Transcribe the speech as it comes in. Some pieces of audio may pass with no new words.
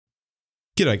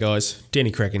G'day guys, Danny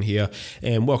Kraken here,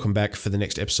 and welcome back for the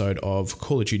next episode of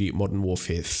Call of Duty Modern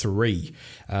Warfare 3.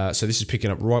 So this is picking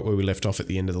up right where we left off at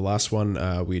the end of the last one.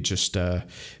 We had just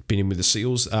been in with the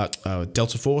SEALs,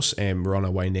 Delta Force, and we're on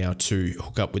our way now to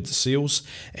hook up with the SEALs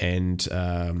and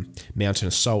mount an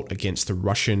assault against the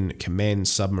Russian command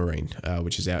submarine,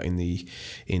 which is out in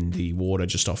the water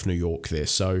just off New York there.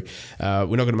 So we're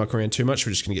not going to muck around too much,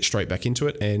 we're just going to get straight back into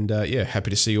it, and yeah,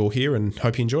 happy to see you all here and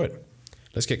hope you enjoy it.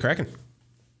 Let's get cracking.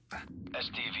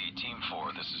 STV, Team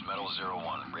 4, this is Metal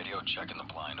 01. Radio checking the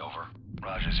blind, over.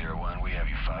 Roger 01, we have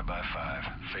you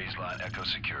 5x5. Phase line echo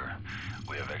secure.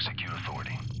 We have execute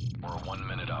authority. We're 1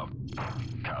 minute out.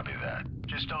 Copy that.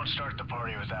 Just don't start the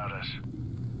party without us.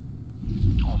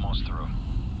 Almost through.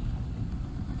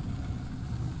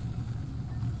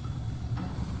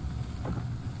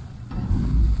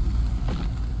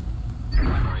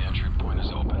 Primary entry point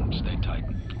is open. Stay tight.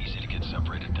 Easy to get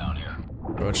separated down here.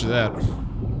 Roger that.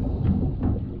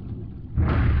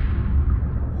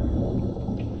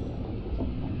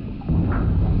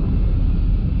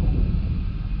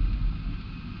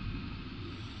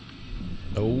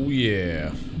 Oh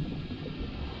yeah.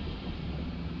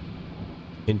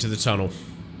 Into the tunnel.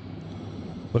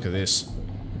 Look at this.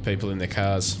 People in their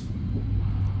cars.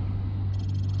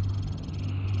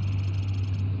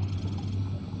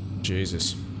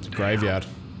 Jesus. It's a graveyard.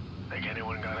 Think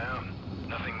anyone got out?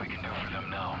 Nothing we can do for them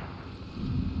now.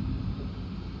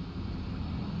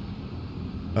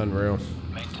 Unreal.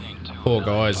 Poor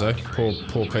guys though.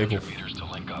 Poor people.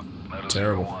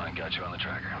 Terrible. Got you on the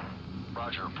tracker.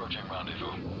 Roger, approaching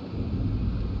rendezvous.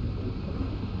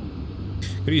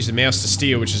 Gotta use the mouse to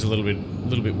steer, which is a little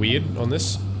bit weird on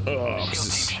this. Oh,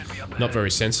 'cause it's not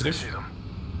very sensitive.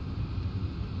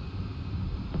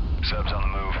 Subs on the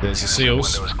move. There's the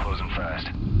SEALs. Window is closing fast.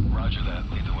 Roger that.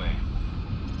 Lead the way.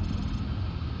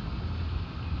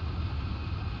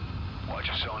 Watch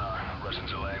your sonar.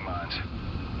 Russians are laying mines.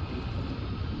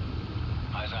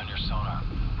 Eyes on your sonar.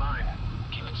 Mine.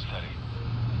 Keep it steady.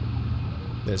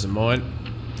 There's a mine.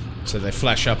 So they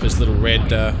flash up as little red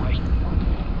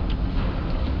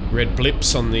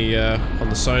blips on the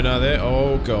sonar there.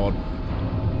 Oh god.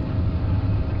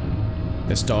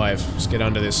 Let's dive. Let's get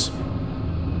under this.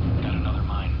 Got another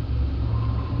mine.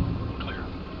 Clear.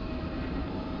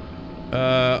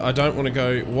 I don't want to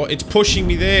go. What? It's pushing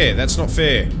me there. That's not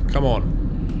fair. Come on.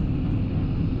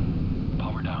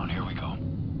 Power down. Here we go.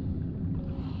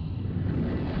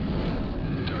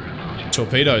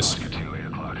 Torpedoes.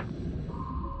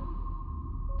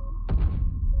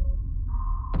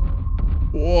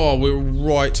 Whoa, we're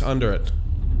right under it.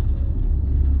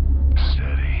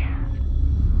 Steady.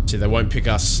 See, they won't pick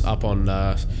us up on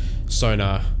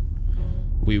sonar.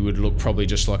 We would look probably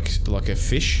just like a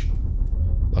fish,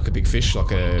 like a big fish,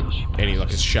 like a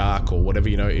shark or whatever.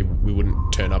 You know, we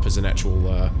wouldn't turn up as an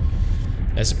actual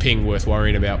as a ping worth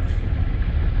worrying about.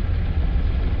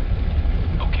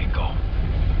 Okay, go.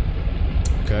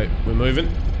 Okay, we're moving.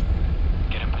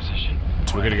 Get in position.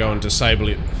 So we're gonna go and disable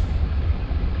it.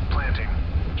 Planting.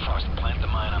 Frost, plant the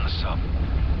mine on the sub.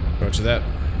 Roger that.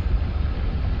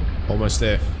 Almost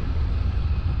there.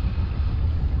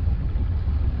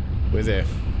 We're there.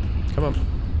 Come on.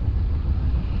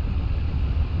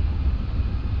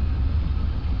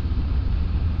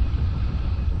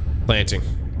 Planting.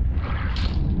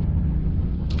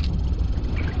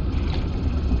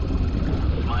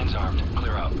 Mine's armed.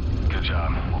 Clear out. Good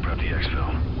job. We'll prep the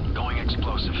exfil. Going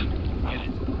explosive. Hit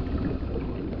it.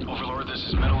 Overlord, this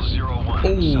is Metal 01.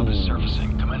 Ooh. Sub is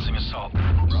surfacing. Commencing assault.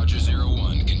 Roger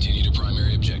 01. Continue to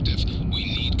primary objective. We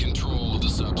need control of the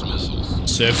sub's missiles.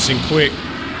 Surfacing quick.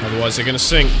 Otherwise they're gonna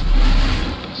sink.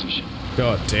 Position.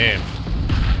 God damn.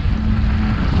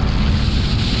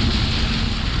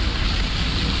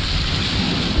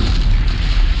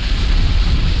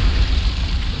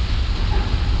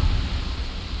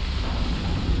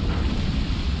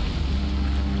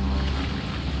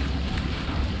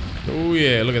 Oh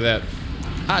yeah, look at that.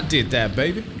 I did that,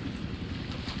 baby.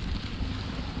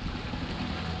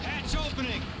 Hatch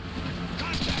opening.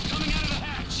 Contact coming out of the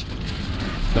hatch.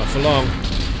 Not for long.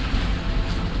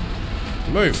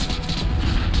 Move.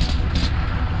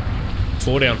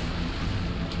 4 down.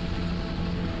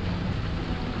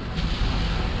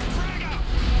 Frag out.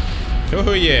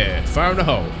 Oh yeah, fire in the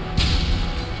hole.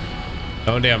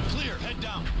 Going down. Clear. Head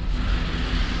down.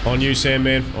 On you,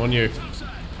 Sandman. On you. Outside.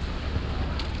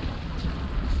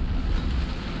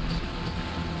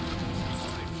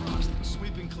 Frost.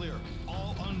 Sweeping clear.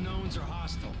 All unknowns are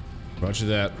hostile. Roger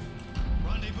that.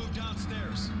 Rendezvous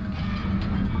downstairs.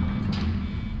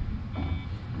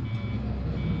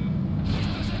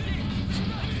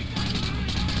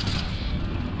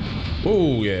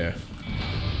 Oh, yeah.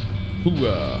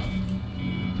 Hooah.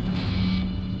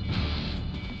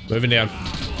 Moving down.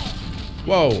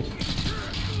 Whoa.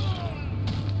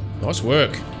 Nice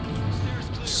work.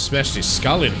 Smashed his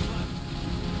skull in.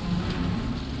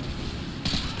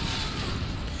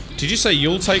 Did you say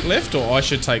you'll take left or I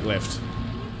should take left?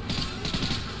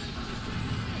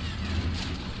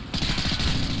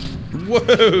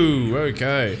 Whoa,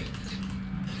 okay.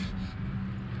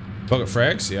 Pocket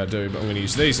frags? Yeah, I do, but I'm going to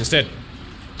use these instead.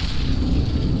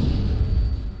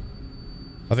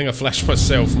 I think I flashed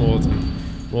myself more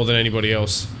than anybody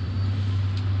else.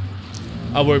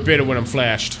 I work better when I'm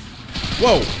flashed.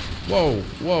 Whoa! Whoa!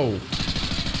 Whoa!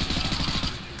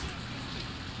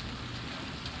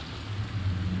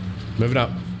 Moving up.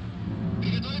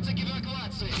 They're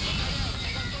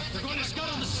going to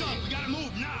scuttle the sub. We gotta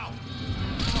move now.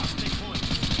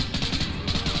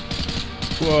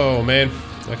 Whoa, man.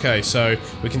 Okay, so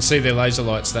we can see their laser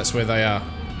lights. That's where they are.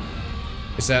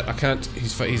 Is that? I can't.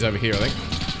 He's over here, I think.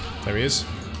 There he is.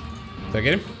 Did I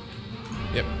get him?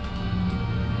 Yep.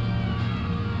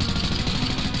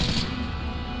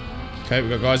 Okay,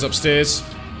 we've got guys upstairs.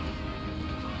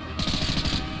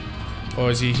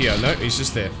 Or is he here? No, he's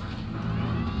just there.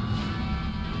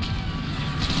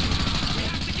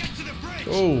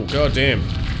 Oh, goddamn.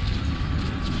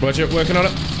 Watch it, working on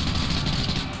it.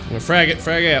 I'm gonna frag it,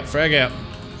 frag out, frag out.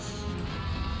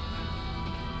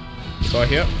 Guy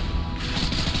here.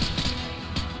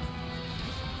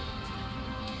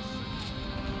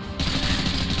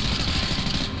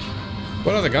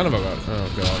 What other gun have I got?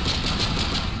 Oh, God.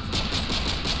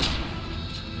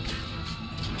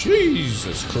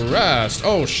 Jesus Christ.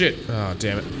 Oh, shit. Oh,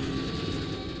 damn it.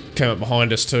 Came up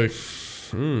behind us, too.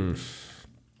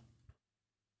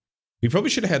 We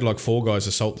probably should have had, like, 4 guys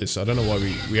assault this. I don't know why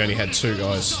we only had 2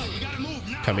 guys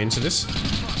come into this.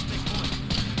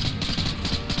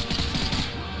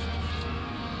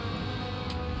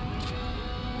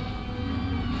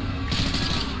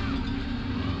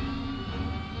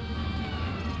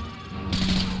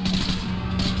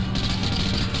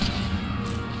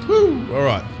 Woo!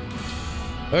 Alright.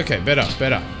 Okay, better,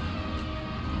 better.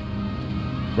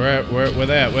 We're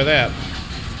there, we're there.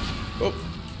 Oh.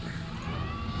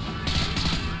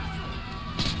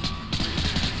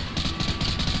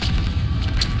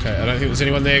 Okay, I don't think there's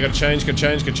anyone there. Gotta change, gotta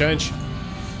change, gotta change.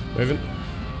 Moving.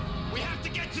 We have to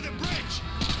get to the bridge.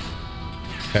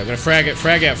 Okay, I'm gonna frag it,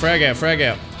 frag out, frag out, frag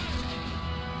out.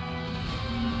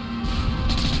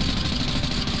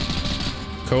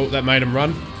 Cool, that made him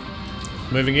run.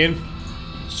 Moving in.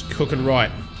 It's cooking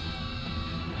right.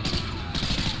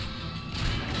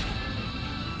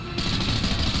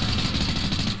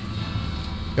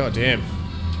 God damn.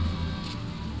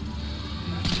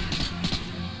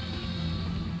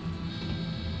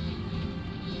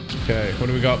 Okay, what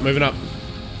do we got? Moving up.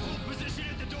 Position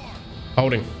at the door.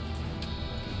 Holding.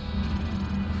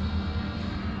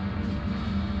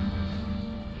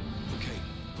 Okay,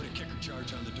 put a kicker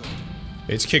charge on the door.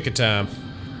 It's kicker time.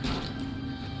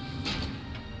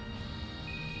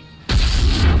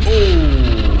 Oh!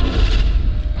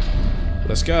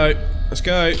 Let's go. Let's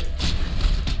go.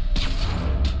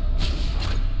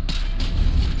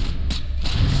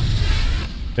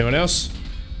 Anyone else?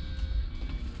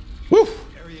 Woo!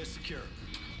 Area secure.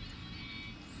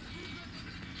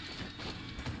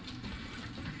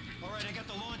 All right, I got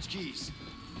the launch keys.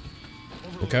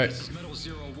 Overlord, Okay. This is Metal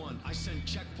 01. I send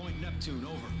checkpoint Neptune.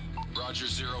 Over. Roger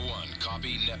 01.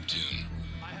 Copy Neptune.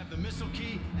 I have the missile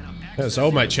key, and I'm That's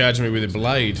old mate charging me with a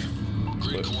blade.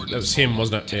 Grid That was him,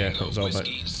 wasn't it? Yeah, that Tango was old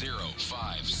Whiskey mate.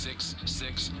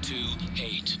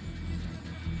 056628.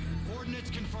 Coordinates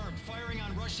confirmed. Firing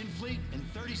on Russian fleet in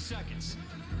 30 seconds.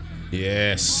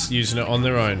 Yes, using it on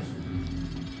their own.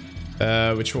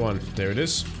 Which one? There it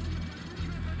is.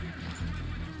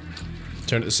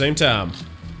 Turn at the same time.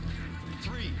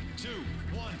 3, 2,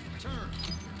 1, turn.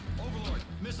 Overlord,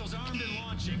 missiles armed and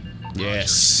launching.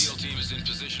 Yes. SEAL team is in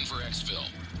position for exfil.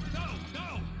 Go,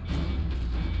 go.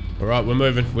 Alright, we're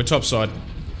moving. We're topside.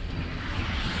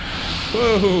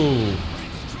 Whoa!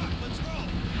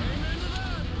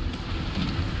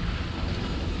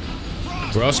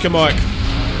 Roscoe Mike.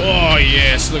 Oh,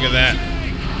 yes, look at that.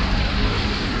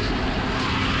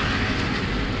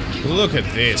 Look at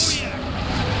this.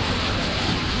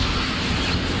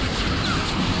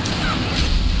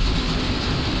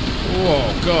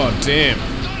 Whoa, god damn.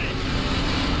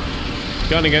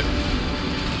 Gunning it.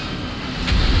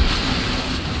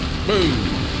 Boom.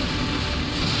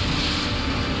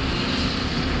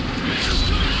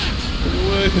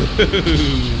 Whoa,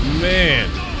 man.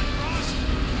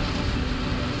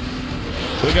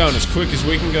 We're going as quick as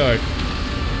we can go.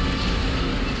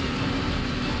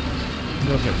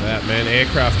 Look at that, man.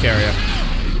 Aircraft carrier.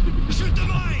 Shoot the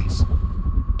mines!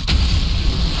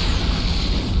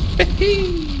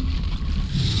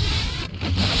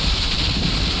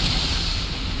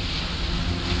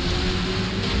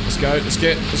 Let's go. Let's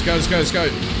go. Let's go.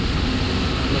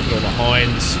 Look at all the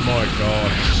hinds. My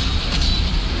god.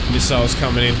 Missiles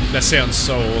coming in. That sounds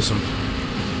so awesome.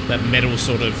 That metal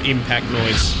sort of impact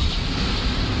noise.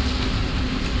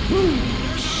 Woo.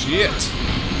 Shit.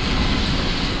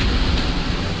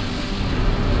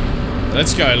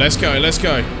 Let's go. Let's go. Let's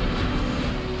go.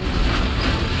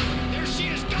 There she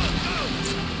is! Go! Go!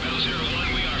 Metal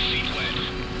 01, we are feet wet.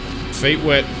 Feet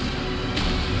wet.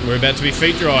 We're about to be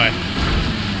feet dry.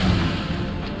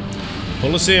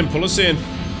 Pull us in. Pull us in.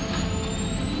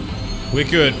 We're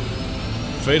good.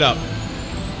 Feet up.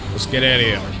 Let's get out of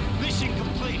here. Mission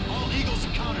complete. All Eagles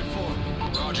accounted for.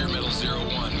 Roger, Metal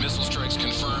 01. Missile strikes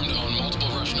confirmed on multiple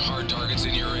Russian hard targets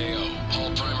in your AO.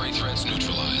 All primary threats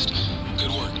neutralized.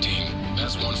 Good work, team.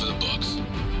 That's one for the books.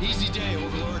 Easy day,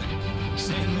 Overlord.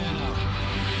 Sandman out.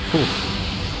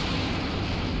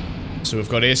 So we've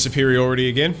got air superiority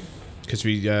again because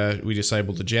we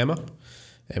disabled the jammer,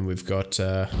 and we've got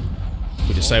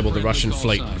we disabled the Russian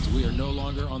fleet. We are no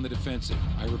longer on the defensive.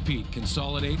 I repeat,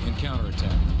 consolidate and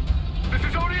counterattack. This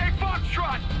is ODA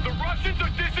Foxtrot! The Russians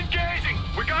are disengaging!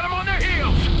 We got them on their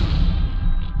heels!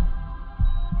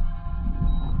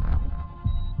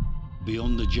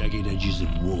 Beyond the jagged edges of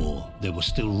war, there were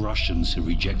still Russians who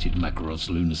rejected Makarov's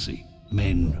lunacy.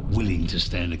 Men willing to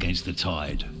stand against the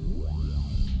tide.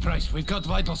 Price, we've got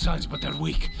vital signs, but they're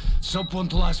weak. Soap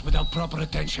won't last without proper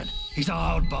attention. He's a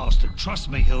hard bastard. Trust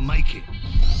me, he'll make it.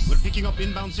 We're picking up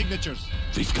inbound signatures.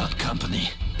 We've got company.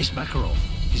 It's Makarov.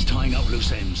 He's tying up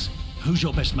loose ends. Who's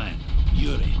your best man?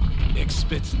 Yuri,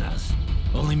 ex-Spetznaz.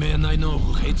 Only man I know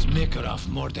who hates Makarov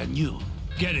more than you.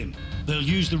 Get him. They'll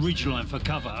use the ridgeline for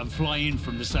cover and fly in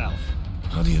from the south.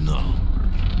 How do you know?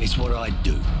 It's what I'd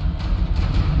do.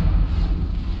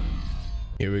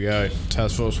 Here we go.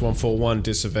 Task Force 141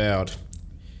 disavowed.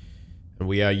 And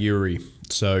we are Yuri.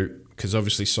 So, because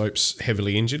obviously Soap's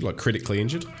heavily injured, like critically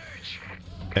injured.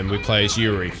 And we play as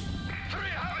Yuri. 3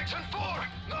 Alex and 4!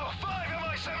 No, 5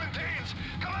 MI-17s!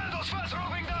 Commandos fast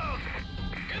roving down!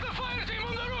 Get the fire team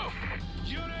on the roof!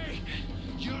 Yuri!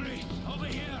 Yuri! Over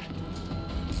here!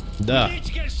 Duh. Need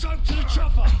to get Soap to the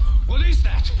chopper! What is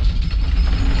that?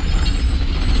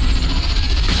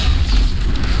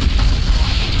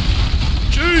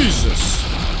 Jesus!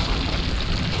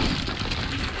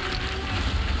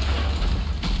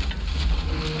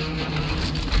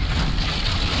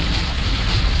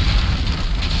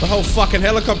 The whole fucking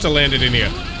helicopter landed in here.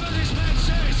 Whatever this man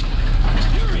says!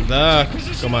 Yuri! The This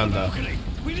is commander. balcony.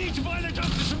 We need to buy the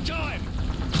doctor some time!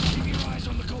 Keep your eyes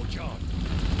on the courtyard.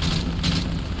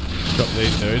 Drop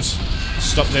these dudes.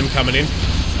 Stop them coming in.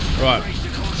 Right. Raise the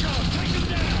courtyard! Take them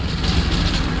down!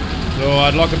 Oh,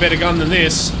 I'd like a better gun than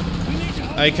this.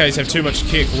 AKs have too much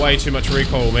kick, way too much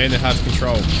recoil, man. They're hard to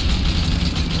control.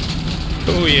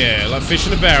 Oh yeah, like fish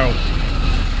in a barrel.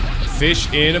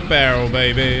 Fish in a barrel,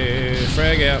 baby.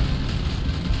 Frag out.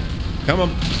 Come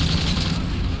on.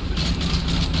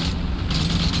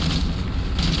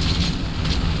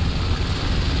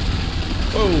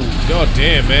 Oh, god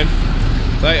damn, man.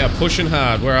 They are pushing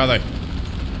hard. Where are they?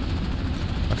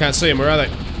 I can't see them. Where are they?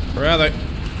 Where are they?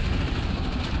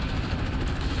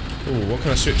 Ooh, what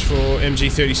can I switch for?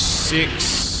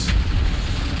 MG36.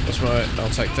 What's my... I'll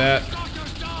take that.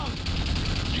 Doctor's down!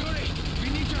 Yuri! We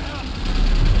need your help!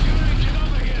 Yuri, get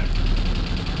over here!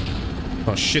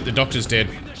 Oh shit, the doctor's dead.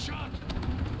 Give the shot!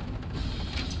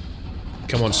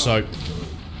 Come on, Soap.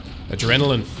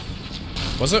 Adrenaline.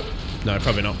 Was it? No,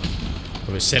 probably not.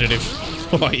 Probably sedative.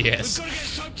 Oh, yes. We've got to get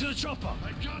Soap to the chopper!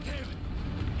 I got him!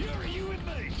 Yuri, you with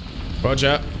me!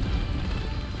 Roger.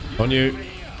 On you.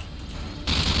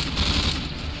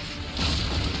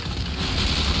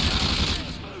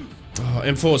 Oh,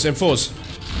 M4s, M4s.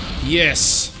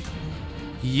 Yes.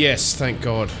 Yes, thank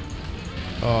God.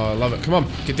 Oh, I love it. Come on,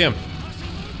 get down.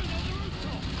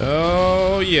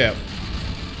 Oh, yeah.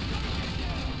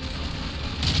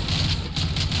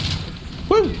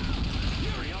 Woo!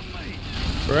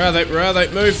 Where are they? Where are they?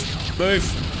 Move! Move!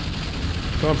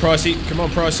 Come on, Pricey. Come on,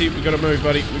 Pricey. We gotta move,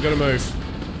 buddy. We gotta move.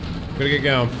 Gotta get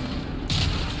going.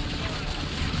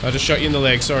 I just shot you in the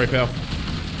leg. Sorry, pal.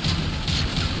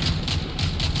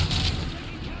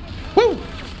 Woo!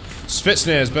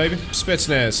 Spetznaz, baby.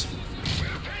 Spetznaz.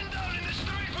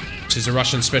 Which is the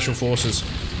Russian Special Forces.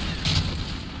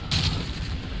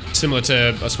 Similar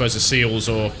to, I suppose, the SEALs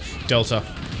or Delta.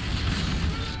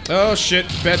 Oh, shit.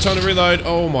 Bad time to reload.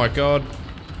 Oh, my God.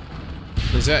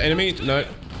 Is that enemy? No.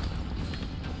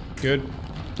 Good.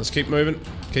 Let's keep moving.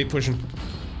 Keep pushing.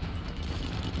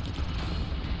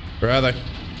 Where are they?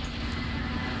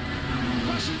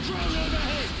 Russian drone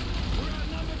overhead. We're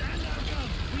outnumbered and outgunned.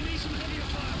 We need some heavier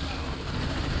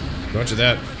firepower. Roger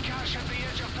that. Cash at the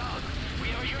edge of town. We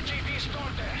have a UGV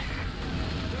stored there.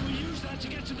 Then we use that to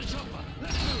get to the chopper.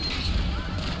 Let's move.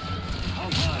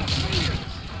 Hold fire.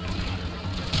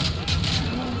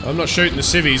 Millions. I'm not shooting the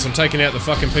civvies, I'm taking out the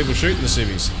fucking people shooting the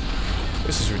civvies.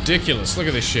 This is ridiculous. Look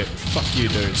at this shit. Fuck you,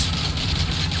 dudes.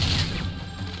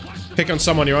 Pick on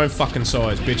someone your own fucking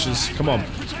size, bitches. Come on.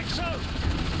 Protect zone.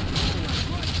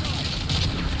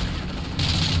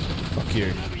 Fuck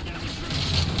you.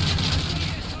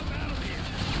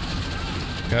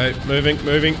 Okay, moving,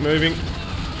 moving, moving.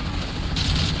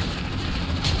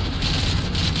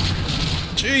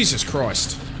 Jesus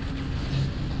Christ.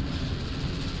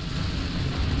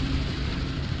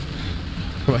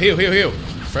 Come on, heal, heal, heal.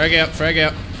 Frag out, frag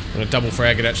out. I'm gonna double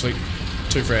frag it actually.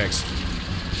 2 frags.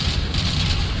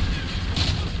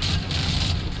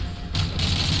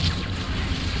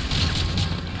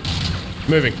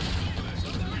 Moving.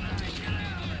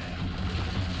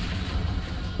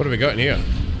 What have we got in here?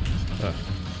 Oh,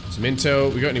 some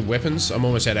intel. We got any weapons? I'm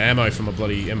almost out of ammo for my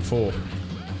bloody M4.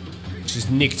 Which is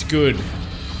nicked good.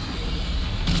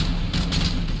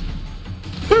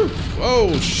 Woo!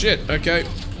 Oh shit, okay.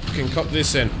 Can cop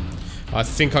this then. I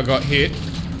think I got hit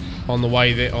on the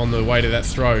way there, on the way to that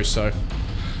throw, so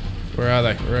where are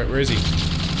they? Where is he?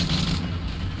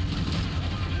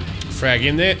 Frag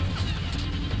in there.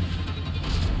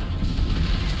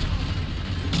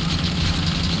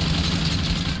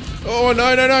 Oh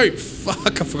no no no!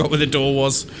 Fuck, I forgot where the door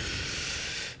was.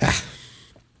 Ah.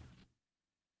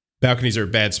 Balconies are a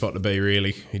bad spot to be,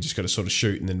 really. You just gotta sort of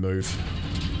shoot and then move.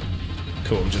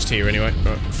 Cool, I'm just here anyway.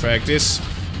 Alright, frag this.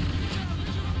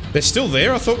 They're still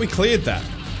there? I thought we cleared that.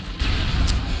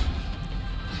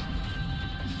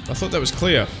 I thought that was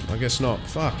clear. I guess not.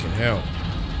 Fucking hell.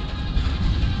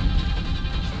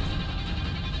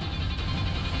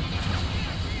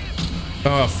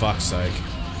 Oh, fuck's sake.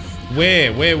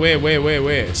 Where? Where?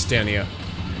 It's down here.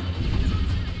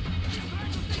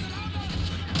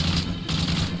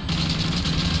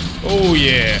 Oh,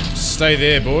 yeah. Stay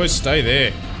there, boys. Stay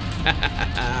there.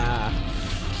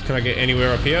 Can I get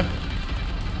anywhere up here?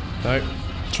 No.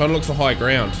 Trying to look for high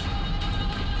ground.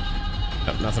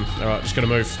 Oh, nothing. Alright, just gotta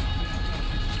move.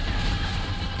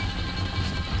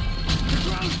 The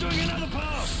drone's doing another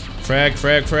pass. Frag,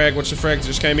 frag, frag. What's the frag that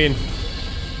just came in?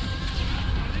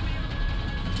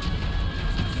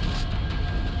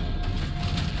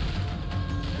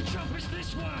 The chopper's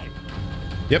this way.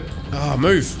 Yep. Ah,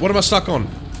 move. What am I stuck on?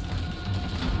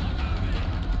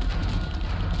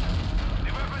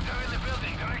 The weapons are in the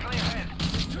building, directly ahead.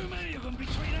 There's too many of them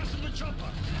between us and the chopper.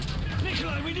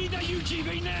 Nikolai, we need that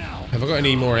UGV now. Have I got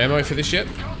any more ammo for this yet?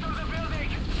 Go to the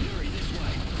building. Yuri, this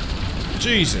way.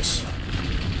 Jesus.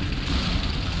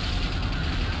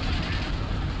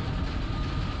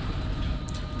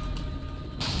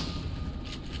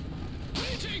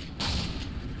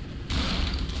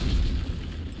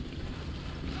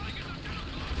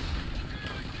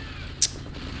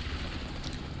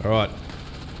 Alright.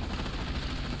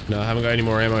 No, I haven't got any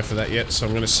more ammo for that yet, so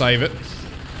I'm going to save it.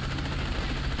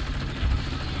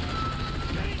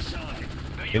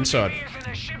 Inside. UGV is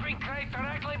in a shipping crate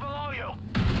directly below you.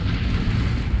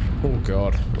 Oh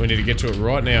god, we need to get to it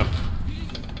right now.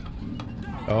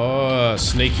 Oh,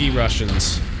 sneaky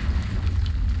Russians.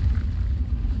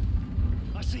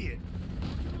 I see it.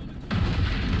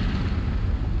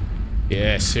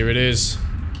 Yes, here it is.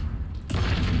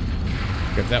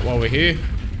 Grab that while we're here.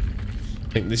 I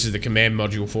think this is the command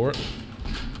module for it.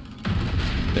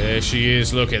 There she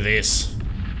is, look at this.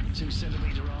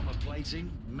 2-centimeter armor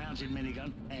plating, mounted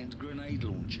minigun, and grenade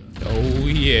launcher. Oh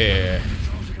yeah.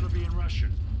 Controls are gonna be in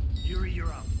Russian. Yuri, you're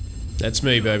up. That's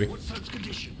me, baby. What's Soap's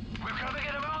condition? We've got to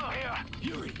get him out of here.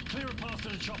 Yuri, clear a path to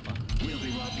the chopper. We'll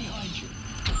be right behind you.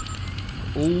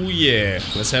 Oh yeah,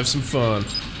 let's have some fun.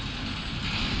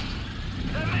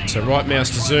 So right mouse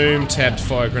to zoom, tab to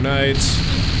fire grenades.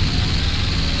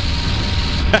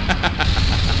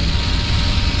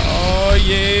 Oh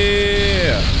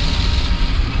yeah!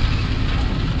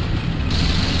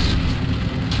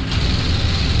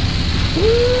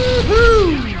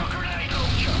 Woohoo!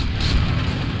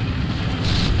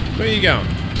 Where are you going?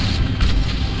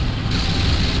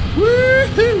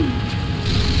 Woohoo!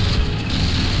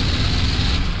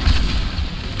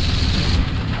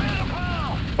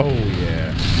 Oh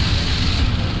yeah.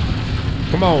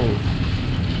 Come on.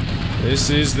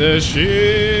 This is the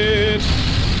shit.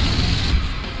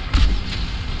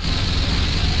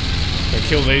 I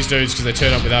kill these dudes because they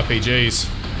turn up with RPGs.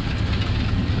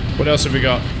 What else have we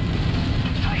got?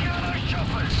 Take out those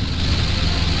choppers.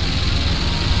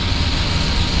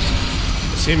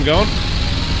 Is him gone?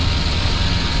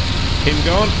 Him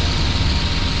gone?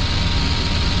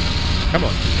 Come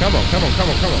on, come on, come on, come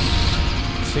on, come on.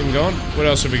 Is him gone? What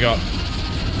else have we got?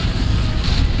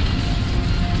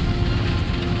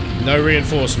 No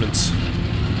reinforcements.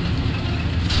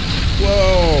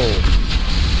 Whoa!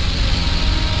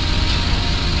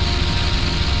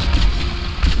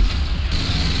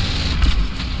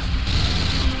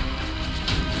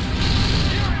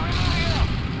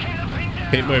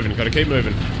 Keep moving, gotta keep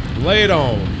moving. Lay it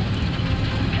on.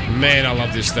 Man, I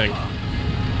love this thing.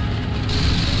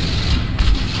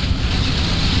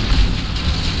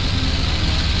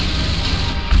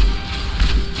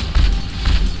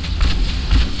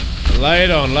 Lay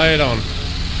it on, lay it on.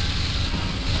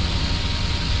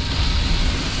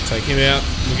 Take him out.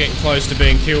 We're getting close to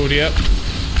being killed here.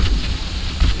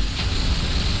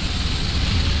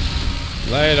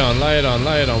 Lay it on, lay it on,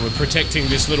 lay it on. We're protecting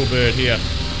this little bird here.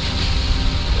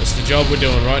 That's the job we're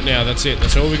doing right now. That's it.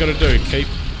 That's all we got to do. Keep.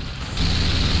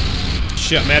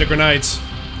 Shit, I'm out of grenades.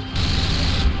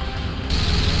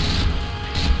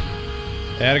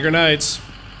 Out of grenades.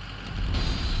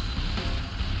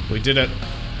 We did it.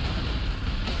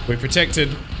 We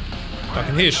protected. I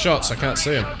can hear shots. I can't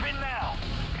see them.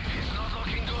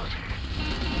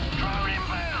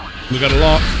 We got a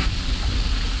lock.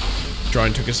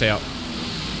 Drone took us out.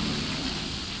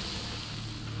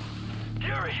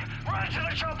 Yuri, run to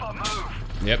the chopper.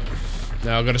 Move. Yep.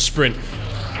 Now I've got to sprint. Go,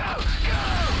 go.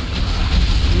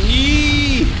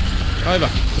 Yee! Over.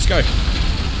 Let's go.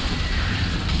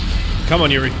 Come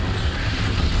on, Yuri.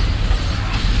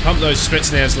 Pump those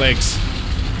Spetznaz legs.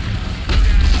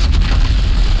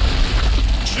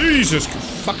 Jesus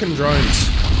fucking drones.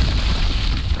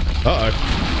 Uh-oh.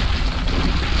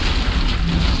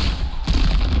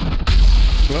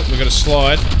 Well, we've got to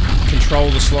slide. Control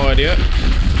the slide here.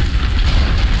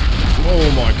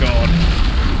 Oh my god.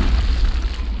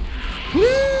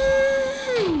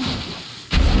 Woo!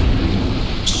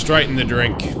 Straight in the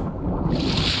drink.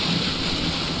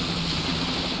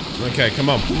 Okay, come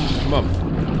on. Come on.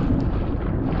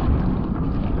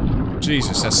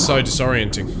 Jesus, that's so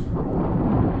disorienting.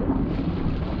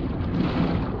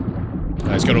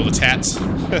 Oh, he's got all the tats.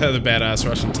 The badass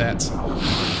Russian tats.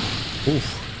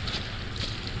 Oof.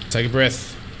 Take a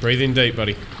breath. Breathe in deep,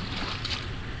 buddy.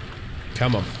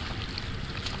 Come on.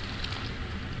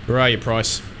 Where are you,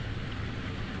 Price?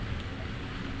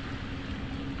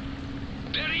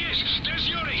 There he is. There's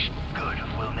Yuri. Good.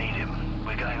 We'll need him.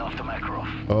 We're going after Makarov.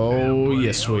 Oh,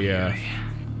 yes we are.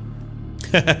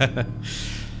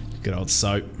 Good old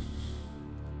soap.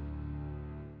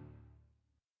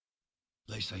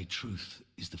 They say truth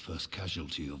is the first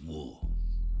casualty of war.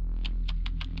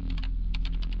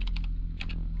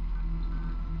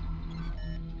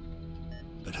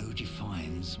 But who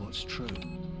defines what's true?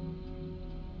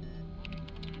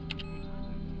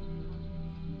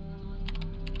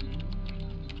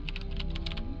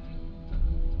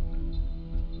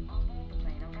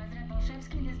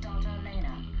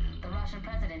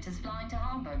 Is flying to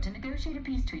Hamburg to negotiate a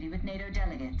peace treaty with NATO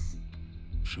delegates.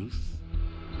 Truth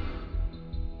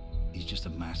is just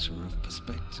a matter of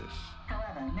perspective.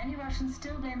 However, many Russians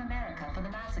still blame America for the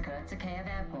massacre at Zakhaev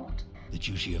Airport. The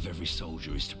duty of every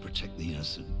soldier is to protect the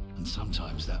innocent, and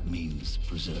sometimes that means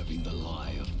preserving the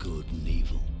lie of good and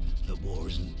evil. That war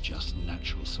isn't just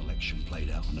natural selection played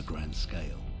out on a grand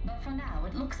scale. But for now,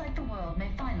 it looks like the world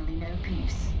may finally know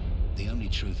peace. The only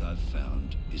truth I've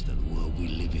found is that the world we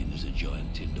live in is a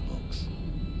giant tinderbox.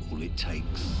 All it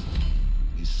takes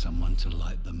is someone to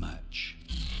light the match.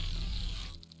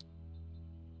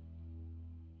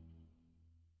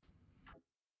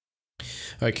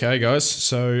 Okay, guys,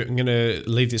 so I'm going to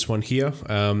leave this one here.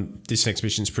 This next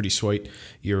mission is pretty sweet.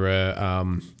 You're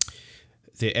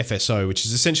the FSO, which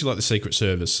is essentially like the Secret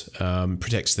Service,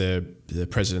 protects the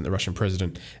president, the Russian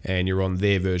president, and you're on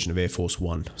their version of Air Force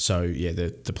One. So yeah,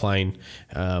 the plane,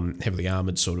 heavily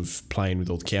armoured sort of plane with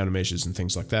all the countermeasures and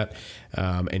things like that,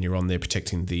 and you're on there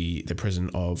protecting the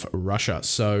president of Russia.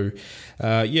 So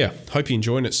yeah, hope you're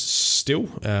enjoying it still.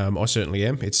 I certainly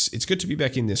am. It's good to be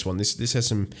back in this one. This has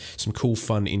some cool,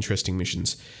 fun, interesting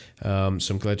missions. So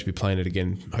I'm glad to be playing it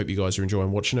again. Hope you guys are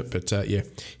enjoying watching it. But yeah,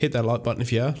 hit that like button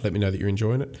if you are. Let me know that you're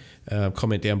enjoying it.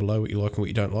 Comment down below what you like and what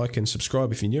you don't like, and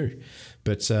subscribe if you're new.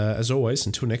 But as always,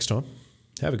 until next time,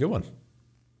 have a good one.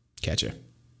 Catch ya.